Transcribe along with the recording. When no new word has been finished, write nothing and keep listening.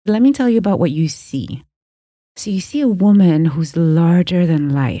Let me tell you about what you see. So you see a woman who's larger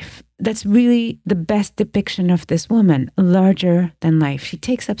than life. That's really the best depiction of this woman, larger than life. She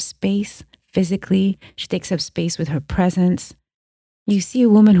takes up space physically. She takes up space with her presence. You see a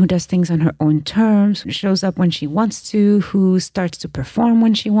woman who does things on her own terms, who shows up when she wants to, who starts to perform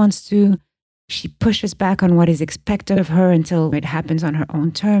when she wants to. She pushes back on what is expected of her until it happens on her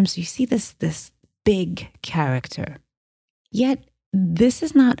own terms. You see this big character. Yet, this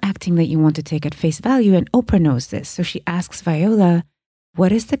is not acting that you want to take at face value, and Oprah knows this. So she asks Viola,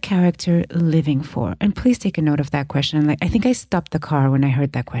 what is the character living for? And please take a note of that question. I think I stopped the car when I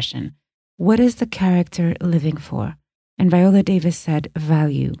heard that question. What is the character living for? And Viola Davis said,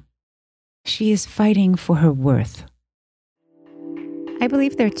 value. She is fighting for her worth. I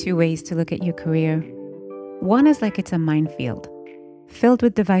believe there are two ways to look at your career. One is like it's a minefield, filled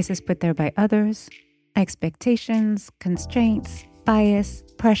with devices put there by others, expectations, constraints, bias,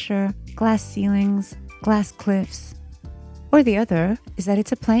 pressure, glass ceilings, glass cliffs. Or the other is that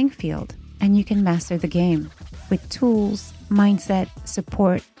it's a playing field and you can master the game with tools, mindset,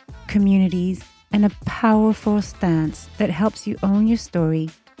 support, communities, and a powerful stance that helps you own your story,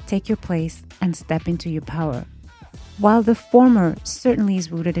 take your place, and step into your power. While the former certainly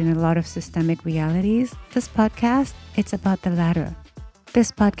is rooted in a lot of systemic realities, this podcast, it's about the latter.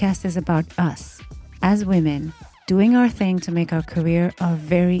 This podcast is about us, as women, doing our thing to make our career our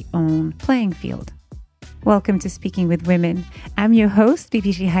very own playing field. Welcome to Speaking with Women. I'm your host,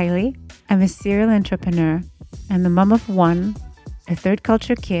 Bibishi Haile. I'm a serial entrepreneur and the mom of one, a third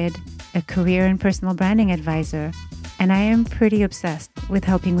culture kid, a career and personal branding advisor, and I am pretty obsessed with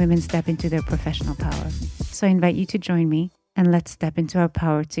helping women step into their professional power. So I invite you to join me and let's step into our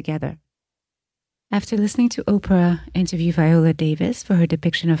power together. After listening to Oprah interview Viola Davis for her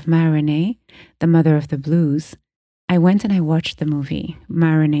depiction of Ma Rainey, the mother of the blues, I went and I watched the movie,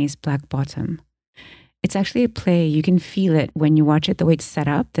 Ma Rainey's Black Bottom. It's actually a play. You can feel it when you watch it, the way it's set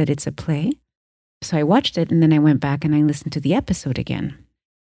up, that it's a play. So I watched it and then I went back and I listened to the episode again.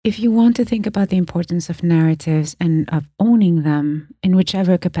 If you want to think about the importance of narratives and of owning them in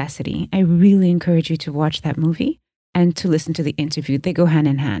whichever capacity, I really encourage you to watch that movie and to listen to the interview. They go hand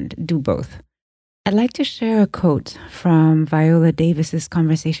in hand. Do both. I'd like to share a quote from Viola Davis's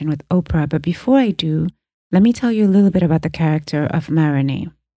conversation with Oprah, but before I do, let me tell you a little bit about the character of Ma Rainey.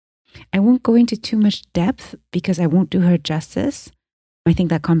 I won't go into too much depth because I won't do her justice. I think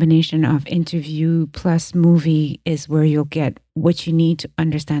that combination of interview plus movie is where you'll get what you need to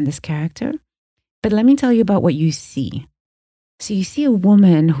understand this character. But let me tell you about what you see. So you see a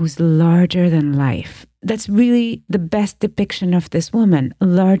woman who's larger than life. That's really the best depiction of this woman,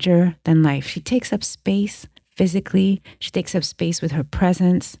 larger than life. She takes up space physically. She takes up space with her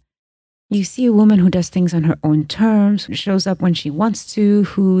presence. You see a woman who does things on her own terms, who shows up when she wants to,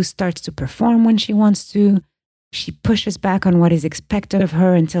 who starts to perform when she wants to. She pushes back on what is expected of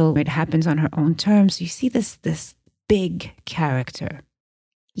her until it happens on her own terms. You see this big character.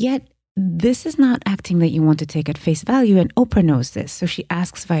 Yet, this is not acting that you want to take at face value, and Oprah knows this. So she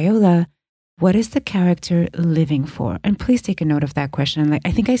asks Viola, what is the character living for? And please take a note of that question.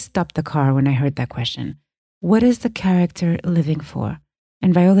 I think I stopped the car when I heard that question. What is the character living for?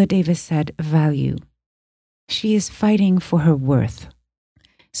 And Viola Davis said, value. She is fighting for her worth.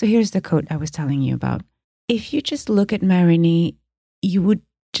 So here's the quote I was telling you about. If you just look at Ma Rainey, you would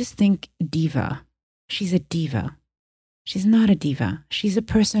just think diva. She's a diva. She's not a diva. She's a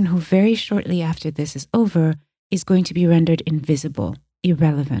person who very shortly after this is over is going to be rendered invisible,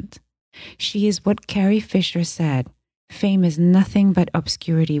 irrelevant. She is what Carrie Fisher said, fame is nothing but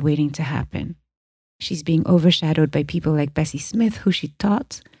obscurity waiting to happen. She's being overshadowed by people like Bessie Smith, who she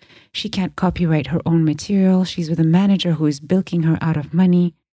taught. She can't copyright her own material. She's with a manager who is bilking her out of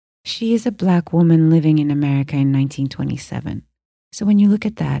money. She is a Black woman living in America in 1927. So when you look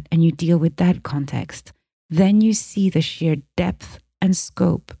at that and you deal with that context, then you see the sheer depth and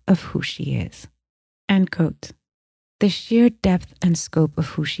scope of who she is. End quote. The sheer depth and scope of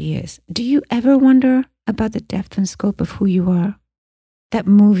who she is. Do you ever wonder about the depth and scope of who you are? That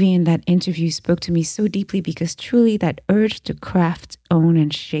movie and that interview spoke to me so deeply because truly that urge to craft, own,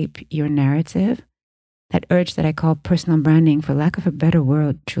 and shape your narrative, that urge that I call personal branding, for lack of a better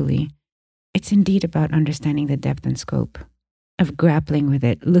word, truly, it's indeed about understanding the depth and scope, of grappling with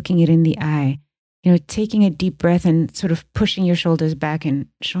it, looking it in the eye, taking a deep breath and sort of pushing your shoulders back and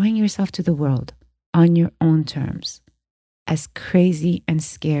showing yourself to the world on your own terms, as crazy and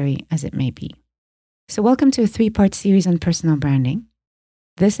scary as it may be. So welcome to a 3-part series on personal branding.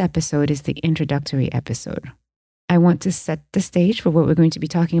 This episode is the introductory episode. I want to set the stage for what we're going to be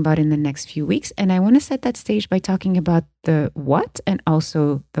talking about in the next few weeks. And I want to set that stage by talking about the what and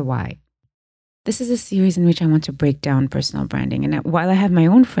also the why. This is a series in which I want to break down personal branding. And while I have my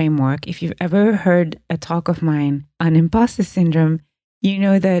own framework, if you've ever heard a talk of mine on imposter syndrome, you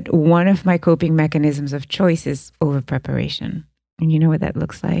know that one of my coping mechanisms of choice is over preparation. And you know what that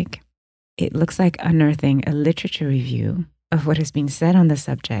looks like? It looks like unearthing a literature review of what has been said on the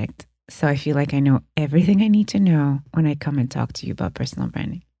subject. So I feel like I know everything I need to know when I come and talk to you about personal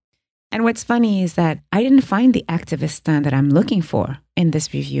branding. And what's funny is that I didn't find the activist stand that I'm looking for in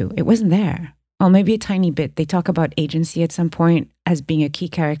this review. It wasn't there. Well, maybe a tiny bit. They talk about agency at some point as being a key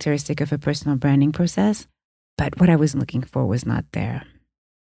characteristic of a personal branding process. But what I was looking for was not there.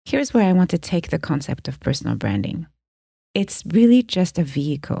 Here's where I want to take the concept of personal branding. It's really just a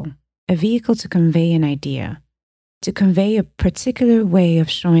vehicle to convey an idea, to convey a particular way of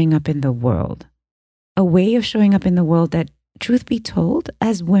showing up in the world, a way of showing up in the world that, truth be told,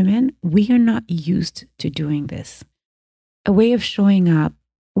 as women, we are not used to doing this. A way of showing up,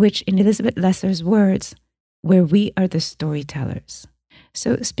 which in Elizabeth Lesser's words, where we are the storytellers.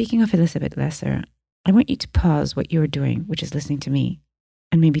 So speaking of Elizabeth Lesser, I want you to pause what you're doing, which is listening to me,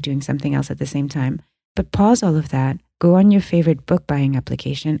 and maybe doing something else at the same time. But pause all of that, go on your favorite book buying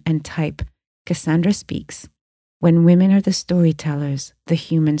application and type Cassandra Speaks. When women are the storytellers, the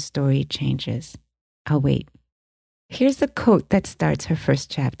human story changes. I'll wait. Here's the quote that starts her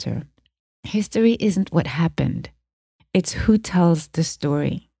first chapter. History isn't what happened. It's who tells the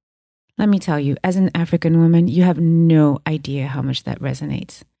story. Let me tell you, as an African woman, you have no idea how much that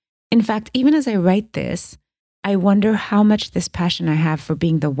resonates. In fact, even as I write this, I wonder how much this passion I have for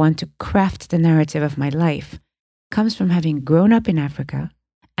being the one to craft the narrative of my life comes from having grown up in Africa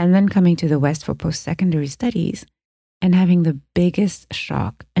and then coming to the West for post-secondary studies and having the biggest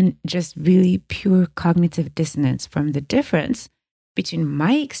shock and just really pure cognitive dissonance from the difference between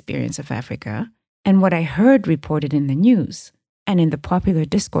my experience of Africa and what I heard reported in the news and in the popular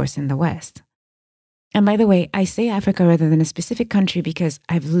discourse in the West. And by the way, I say Africa rather than a specific country because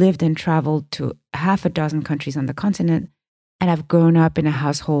I've lived and traveled to half a dozen countries on the continent, and I've grown up in a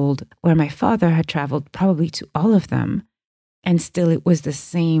household where my father had traveled probably to all of them, and still it was the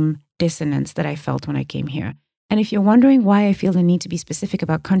same dissonance that I felt when I came here. And if you're wondering why I feel the need to be specific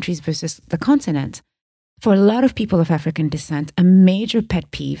about countries versus the continent, for a lot of people of African descent, a major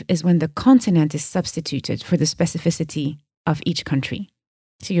pet peeve is when the continent is substituted for the specificity of each country.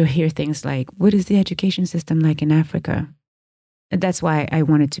 So you'll hear things like, what is the education system like in Africa? And that's why I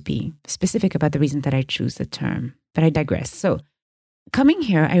wanted to be specific about the reason that I choose the term. But I digress. So coming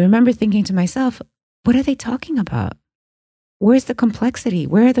here, I remember thinking to myself, what are they talking about? Where's the complexity?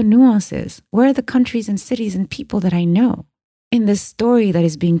 Where are the nuances? Where are the countries and cities and people that I know? In this story that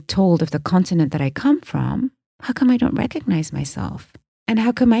is being told of the continent that I come from, how come I don't recognize myself? And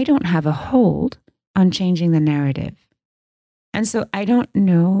how come I don't have a hold on changing the narrative? And so I don't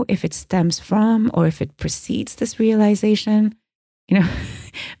know if it stems from or if it precedes this realization. You know,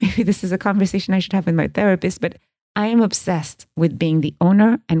 maybe this is a conversation I should have with my therapist, but I am obsessed with being the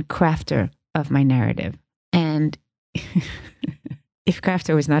owner and crafter of my narrative. And if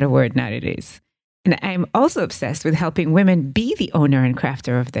crafter was not a word, now it is. And I'm also obsessed with helping women be the owner and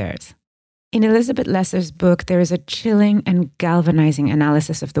crafter of theirs. In Elizabeth Lesser's book, there is a chilling and galvanizing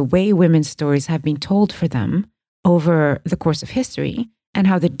analysis of the way women's stories have been told for them over the course of history and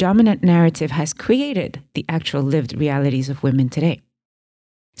how the dominant narrative has created the actual lived realities of women today.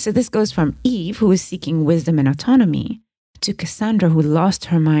 So this goes from Eve, who was seeking wisdom and autonomy, to Cassandra, who lost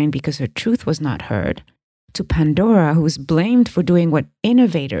her mind because her truth was not heard, to Pandora, who was blamed for doing what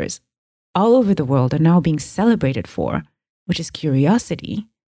innovators all over the world are now being celebrated for, which is curiosity.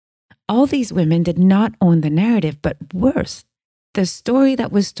 All these women did not own the narrative, but worse, the story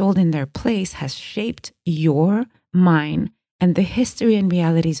that was told in their place has shaped your, mine, and the history and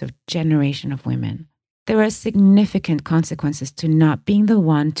realities of generation of women. There are significant consequences to not being the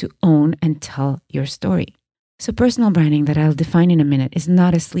one to own and tell your story. So personal branding, that I'll define in a minute, is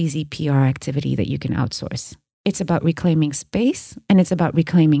not a sleazy PR activity that you can outsource. It's about reclaiming space and it's about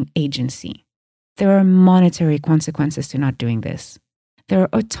reclaiming agency. There are monetary consequences to not doing this. There are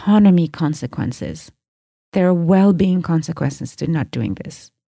autonomy consequences. There are well-being consequences to not doing this.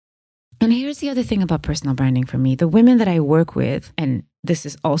 And here's the other thing about personal branding for me. The women that I work with, and this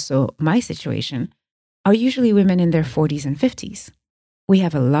is also my situation, are usually women in their 40s and 50s. We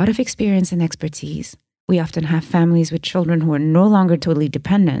have a lot of experience and expertise. We often have families with children who are no longer totally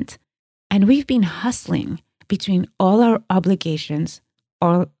dependent. And we've been hustling between all our obligations,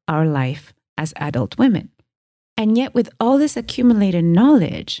 all our life as adult women. And yet with all this accumulated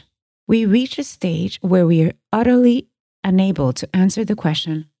knowledge, we reach a stage where we are utterly unable to answer the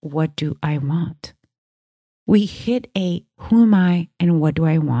question, what do I want? We hit a who am I and what do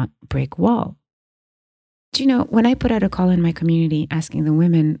I want brick wall. Do you know, when I put out a call in my community asking the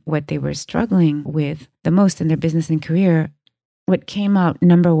women what they were struggling with the most in their business and career, what came out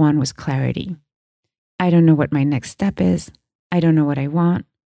number one was clarity. I don't know what my next step is. I don't know what I want.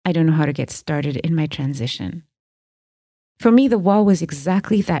 I don't know how to get started in my transition. For me, the wall was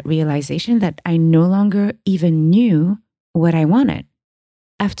exactly that realization that I no longer even knew what I wanted.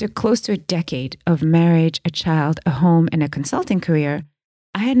 After close to a decade of marriage, a child, a home, and a consulting career,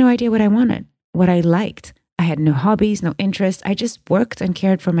 I had no idea what I wanted, what I liked. I had no hobbies, no interests. I just worked and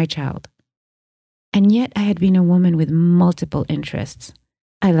cared for my child. And yet I had been a woman with multiple interests.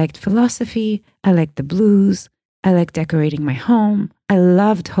 I liked philosophy. I liked the blues. I liked decorating my home. I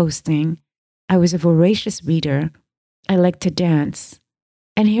loved hosting. I was a voracious reader. I liked to dance.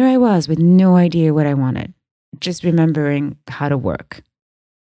 And here I was with no idea what I wanted, just remembering how to work.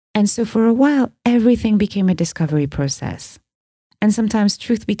 And so for a while, everything became a discovery process. And sometimes,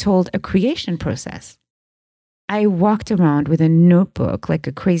 truth be told, a creation process. I walked around with a notebook like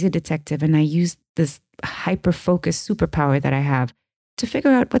a crazy detective, and I used this hyper-focused superpower that I have to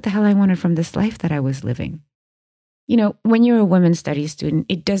figure out what the hell I wanted from this life that I was living. You know, when you're a women's studies student,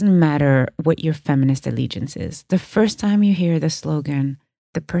 it doesn't matter what your feminist allegiance is. The first time you hear the slogan,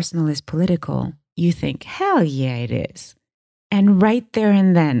 "The personal is political," you think, hell yeah, it is. And right there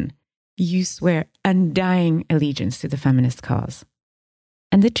and then, you swear undying allegiance to the feminist cause.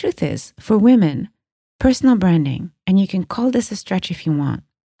 And the truth is, for women, personal branding, and you can call this a stretch if you want,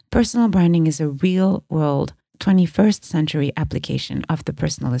 personal branding is a real-world 21st century application of the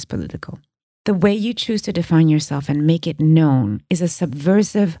personal is political. The way you choose to define yourself and make it known is a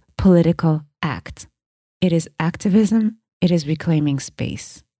subversive political act. It is activism. It is reclaiming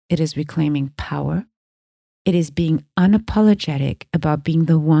space. It is reclaiming power. It is being unapologetic about being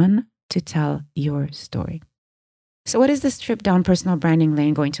the one to tell your story. So what is this trip down personal branding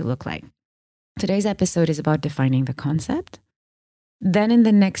lane going to look like? Today's episode is about defining the concept. Then in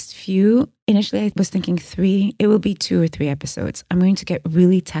the next few, initially I was thinking 3, it will be 2 or 3 episodes. I'm going to get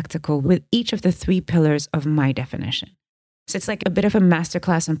really tactical with each of the 3 pillars of my definition. So it's like a bit of a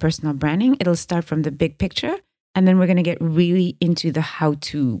masterclass on personal branding. It'll start from the big picture, and then we're going to get really into the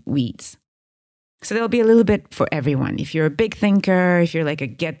how-to weeds. So there'll be a little bit for everyone. If you're a big thinker, if you're like a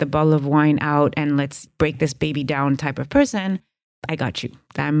get the bottle of wine out and let's break this baby down type of person, I got you.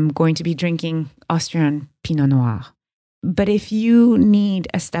 I'm going to be drinking Austrian Pinot Noir. But if you need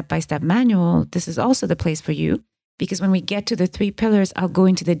a step-by-step manual, this is also the place for you, because when we get to the 3 pillars, I'll go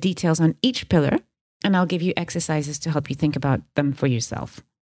into the details on each pillar and I'll give you exercises to help you think about them for yourself.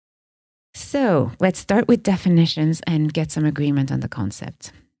 So let's start with definitions and get some agreement on the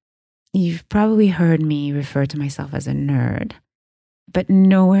concept. You've probably heard me refer to myself as a nerd, but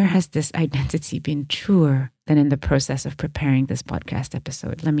nowhere has this identity been truer than in the process of preparing this podcast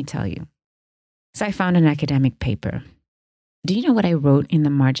episode, let me tell you. So I found an academic paper. Do you know what I wrote in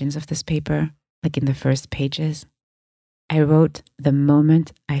the margins of this paper, like in the first pages? I wrote, "The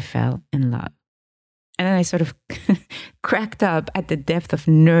moment I fell in love." And then I sort of cracked up at the depth of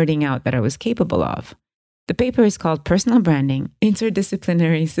nerding out that I was capable of. The paper is called Personal Branding,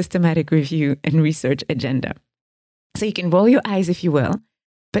 Interdisciplinary Systematic Review and Research Agenda. So you can roll your eyes if you will,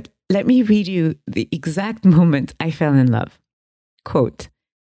 but let me read you the exact moment I fell in love. Quote,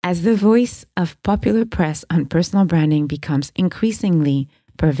 "As the voice of popular press on personal branding becomes increasingly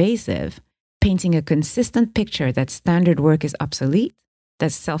pervasive, painting a consistent picture that standard work is obsolete,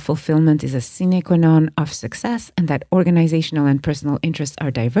 that self-fulfillment is a sine qua non of success, and that organizational and personal interests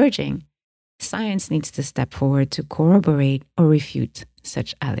are diverging, science needs to step forward to corroborate or refute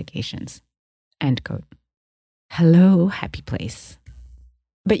such allegations." End quote. Hello, happy place.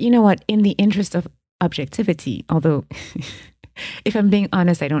 But you know what? In the interest of objectivity, although if I'm being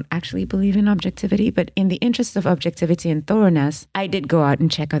honest, I don't actually believe in objectivity, but in the interest of objectivity and thoroughness, I did go out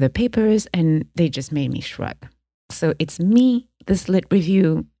and check other papers and they just made me shrug. So it's me, this lit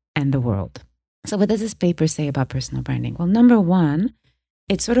review, and the world. So what does this paper say about personal branding? Well, number one,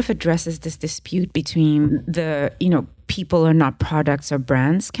 it sort of addresses this dispute between the, people are not products or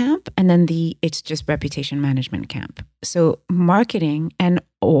brands camp, and then the it's just reputation management camp. So marketing and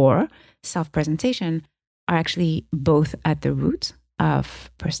or self-presentation are actually both at the root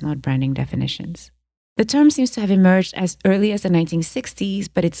of personal branding definitions. The term seems to have emerged as early as the 1960s,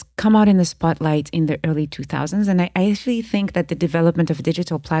 but it's come out in the spotlight in the early 2000s. And I actually think that the development of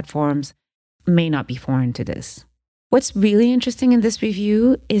digital platforms may not be foreign to this. What's really interesting in this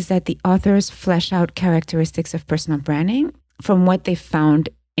review is that the authors flesh out characteristics of personal branding from what they found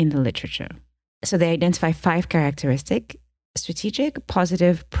in the literature. So they identify 5 characteristics: strategic,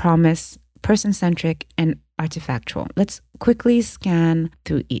 positive, promise, person-centric, and artifactual. Let's quickly scan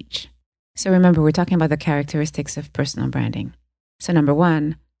through each. So remember, we're talking about the characteristics of personal branding. So number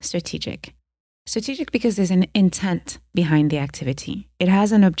 1, strategic. Strategic because there's an intent behind the activity. It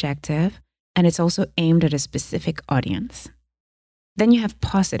has an objective, and it's also aimed at a specific audience. Then you have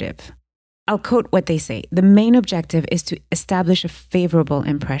positive. I'll quote what they say. The main objective is to establish a favorable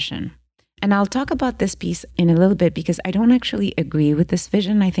impression. And I'll talk about this piece in a little bit because I don't actually agree with this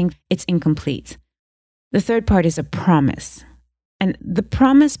vision. I think it's incomplete. The third part is a promise. And the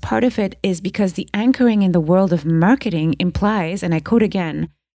promise part of it is because the anchoring in the world of marketing implies, and I quote again,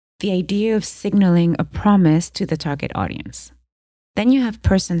 the idea of signaling a promise to the target audience. Then you have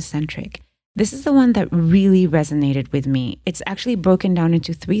person-centric. This is the one that really resonated with me. It's actually broken down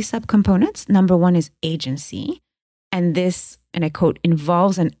into 3 subcomponents. Number 1 is agency. And this, and I quote,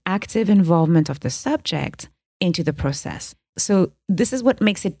 involves an active involvement of the subject into the process. So this is what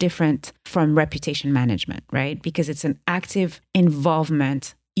makes it different from reputation management, right? Because it's an active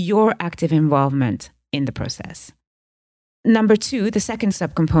involvement, your active involvement in the process. Number 2, the second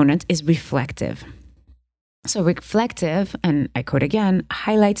subcomponent is reflective. So reflective, and I quote again,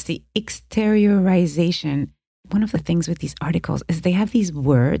 highlights the exteriorization. One of the things with these articles is they have these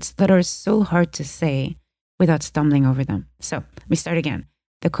words that are so hard to say without stumbling over them. So let me start again.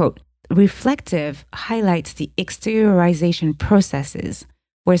 The quote, reflective highlights the exteriorization processes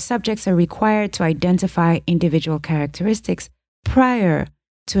where subjects are required to identify individual characteristics prior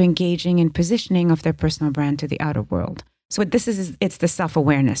to engaging in positioning of their personal brand to the outer world. So what this is it's the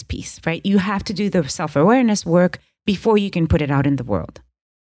self-awareness piece, right? You have to do the self-awareness work before you can put it out in the world.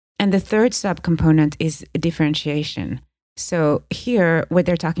 And the third subcomponent is differentiation. So here, what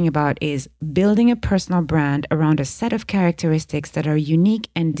they're talking about is building a personal brand around a set of characteristics that are unique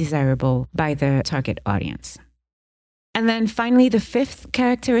and desirable by the target audience. And then finally, the 5th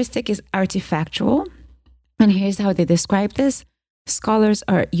characteristic is artifactual. And here's how they describe this. Scholars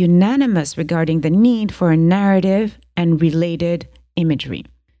are unanimous regarding the need for a narrative and related imagery.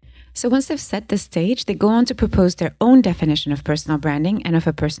 So once they've set the stage, they go on to propose their own definition of personal branding and of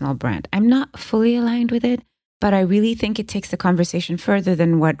a personal brand. I'm not fully aligned with it, but I really think it takes the conversation further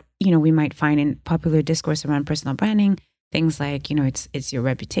than what, we might find in popular discourse around personal branding. Things like, it's your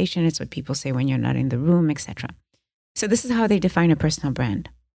reputation, it's what people say when you're not in the room, etc. So this is how they define a personal brand.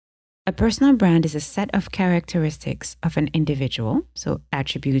 A personal brand is a set of characteristics of an individual, so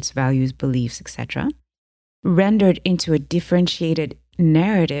attributes, values, beliefs, etc., rendered into a differentiated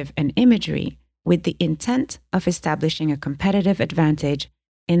narrative and imagery with the intent of establishing a competitive advantage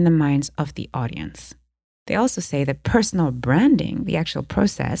in the minds of the audience. They also say that personal branding, the actual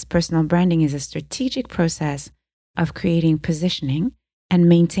process, personal branding is a strategic process of creating positioning and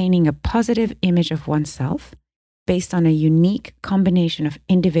maintaining a positive image of oneself based on a unique combination of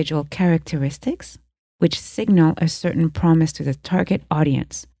individual characteristics, which signal a certain promise to the target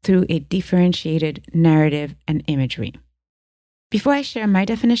audience through a differentiated narrative and imagery. Before I share my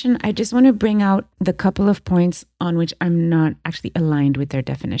definition, I just want to bring out the couple of points on which I'm not actually aligned with their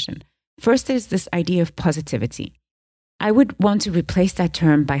definition. First, there's this idea of positivity. I would want to replace that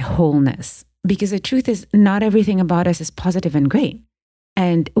term by wholeness, because the truth is not everything about us is positive and great,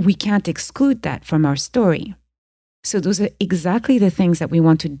 and we can't exclude that from our story. So those are exactly the things that we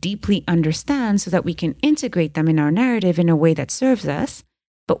want to deeply understand so that we can integrate them in our narrative in a way that serves us,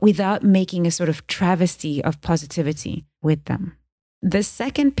 but without making a sort of travesty of positivity with them. The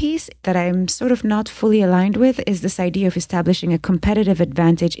second piece that I'm sort of not fully aligned with is this idea of establishing a competitive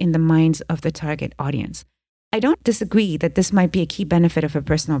advantage in the minds of the target audience. I don't disagree that this might be a key benefit of a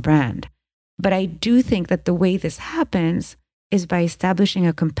personal brand, but I do think that the way this happens is by establishing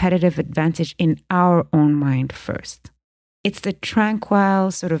a competitive advantage in our own mind first. It's the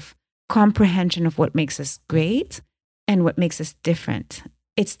tranquil sort of comprehension of what makes us great and what makes us different.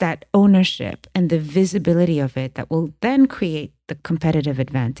 It's that ownership and the visibility of it that will then create the competitive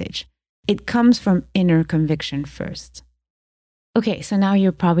advantage. It comes from inner conviction first. Okay, so now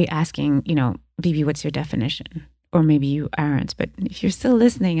you're probably asking, Bibi, what's your definition? Or maybe you aren't, but if you're still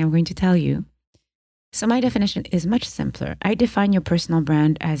listening, I'm going to tell you. So my definition is much simpler. I define your personal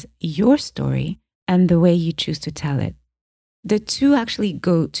brand as your story and the way you choose to tell it. The two actually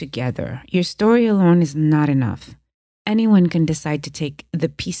go together. Your story alone is not enough. Anyone can decide to take the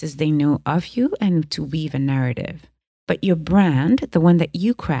pieces they know of you and to weave a narrative. But your brand, the one that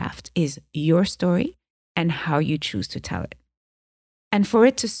you craft, is your story and how you choose to tell it. And for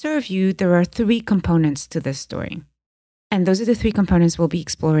it to serve you, there are 3 components to this story. And those are the 3 components we'll be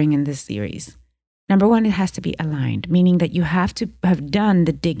exploring in this series. Number one, it has to be aligned, meaning that you have to have done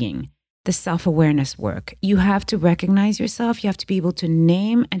the digging, the self-awareness work. You have to recognize yourself. You have to be able to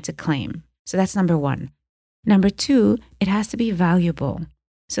name and to claim. So that's number one. Number two, it has to be valuable.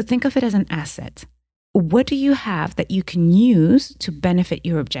 So think of it as an asset. What do you have that you can use to benefit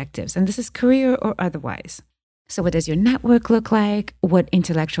your objectives? And this is career or otherwise. So what does your network look like? What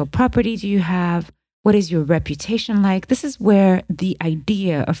intellectual property do you have? What is your reputation like? This is where the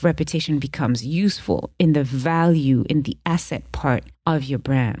idea of reputation becomes useful in the value, in the asset part of your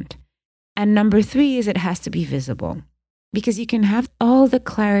brand. And number three is it has to be visible, because you can have all the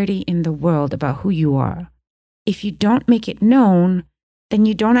clarity in the world about who you are. If you don't make it known, then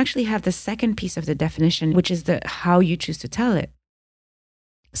you don't actually have the second piece of the definition, which is the how you choose to tell it.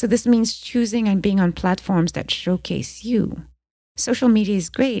 So this means choosing and being on platforms that showcase you. Social media is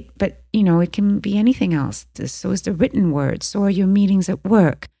great, but it can be anything else. So is the written word. So are your meetings at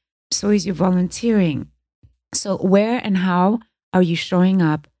work. So is your volunteering. So where and how are you showing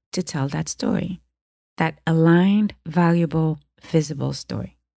up to tell that story? That aligned, valuable, visible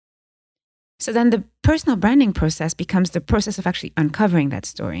story. So then the personal branding process becomes the process of actually uncovering that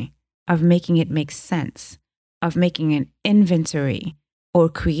story, of making it make sense, of making an inventory or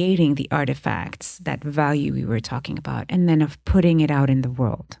creating the artifacts, that value we were talking about, and then of putting it out in the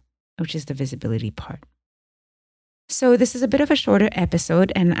world, which is the visibility part. So this is a bit of a shorter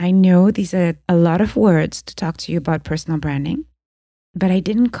episode, and I know these are a lot of words to talk to you about personal branding, but I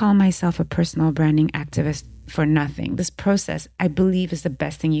didn't call myself a personal branding activist for nothing. This process, I believe, is the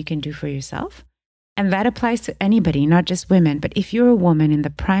best thing you can do for yourself. And that applies to anybody, not just women. But if you're a woman in the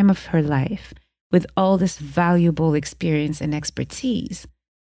prime of her life with all this valuable experience and expertise,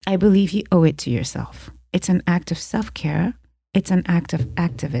 I believe you owe it to yourself. It's an act of self-care. It's an act of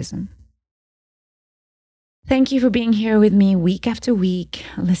activism. Thank you for being here with me week after week,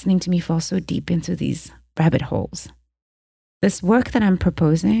 listening to me fall so deep into these rabbit holes. This work that I'm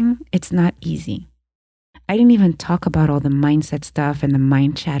proposing, it's not easy. I didn't even talk about all the mindset stuff and the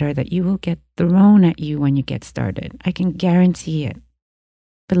mind chatter that you will get thrown at you when you get started. I can guarantee it.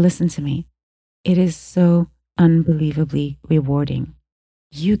 But listen to me. It is so unbelievably rewarding.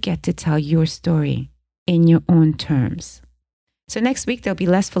 You get to tell your story in your own terms. So next week, there'll be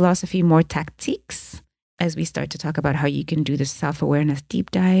less philosophy, more tactics, as we start to talk about how you can do the self-awareness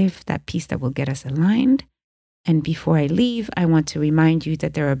deep dive, that piece that will get us aligned. And before I leave, I want to remind you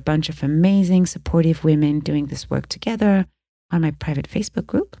that there are a bunch of amazing, supportive women doing this work together on my private Facebook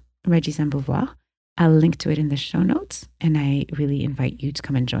group, Reggie Beauvoir. I'll link to it in the show notes, and I really invite you to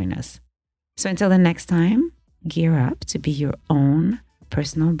come and join us. So until the next time, gear up to be your own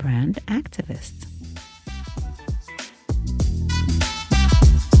personal brand activist.